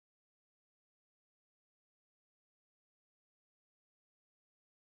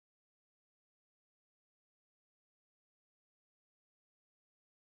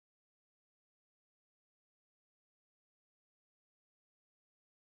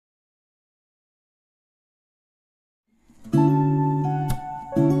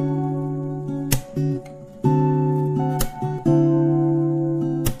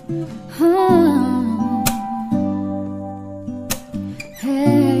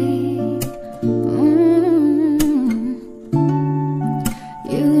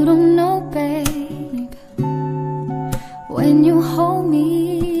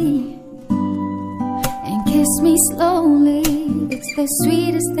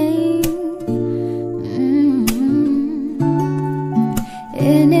something,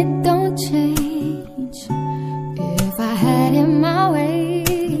 and it don't change. If I had it my way,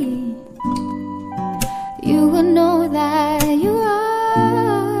 you would know that you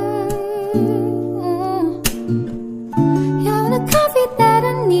are. You're the coffee that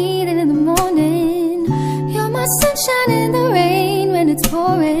I need in the morning. You're my sunshine in the rain when it's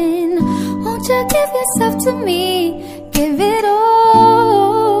pouring. Won't you give yourself to me? Give it all.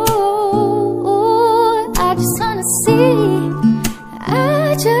 I just wanna see,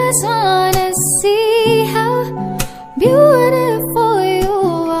 I just wanna see how beautiful you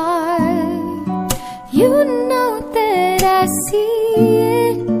are. You know that I see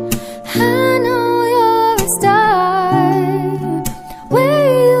it. I know you're a star.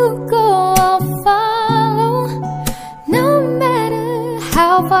 Where you go, I'll follow, no matter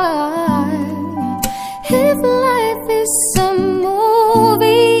how far. If life is a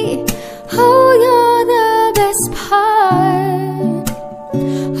movie, oh, you're the best part.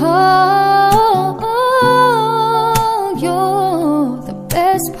 Oh, you're the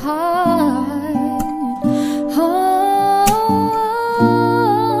best part. Oh,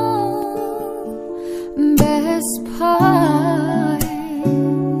 best part.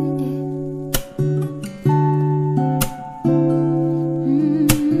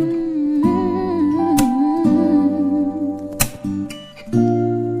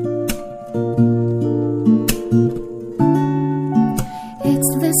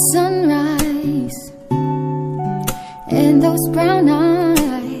 It's the sunrise and those brown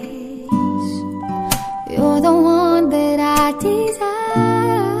eyes. You're the one that I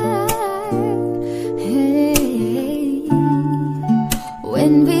desire. Hey,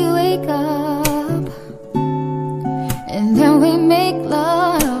 when we wake up and then we make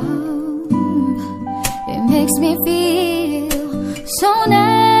love, it makes me feel so nice.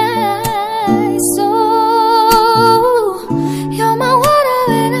 You're my water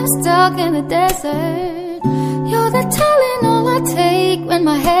when I'm stuck in the desert. You're the Tylenol I take when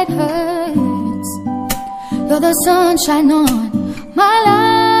my head hurts. You're the sunshine on my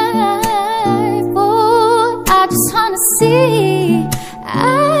life. Oh, I just wanna see,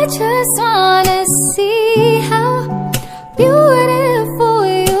 I just wanna see how beautiful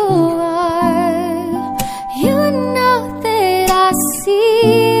you are. You know that I see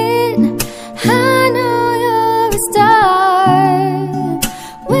it. I know you're a star.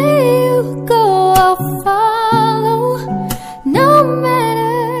 Where you go, I'll follow, no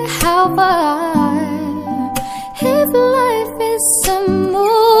matter how far. If life is a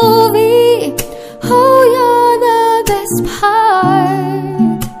movie, oh, you're the best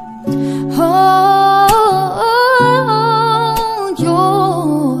part. Oh,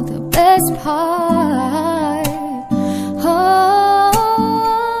 you're the best part. Oh,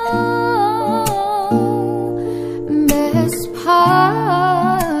 best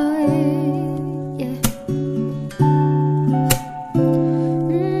part. Yeah.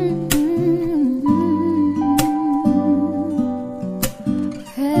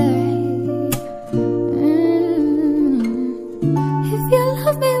 Hey. If you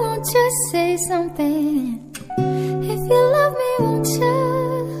love me, won't you say something? If you love me, won't you?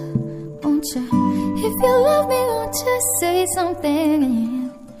 Won't you? If you love me, won't you say something?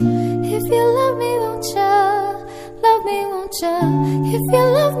 If you love me, won't you? Love me, won't you? If you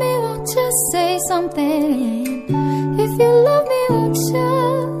love me, won't you say something? If you love me, won't you?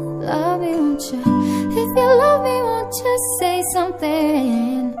 Love me, won't you? If you love me, won't you say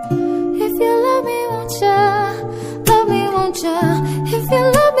something? If you love me, won't you? Love me, won't you? If you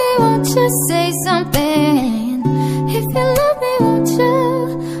love me, won't you say something? If you love me, won't you?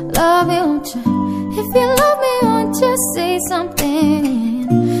 Love me, won't you? If you love me, won't you say something?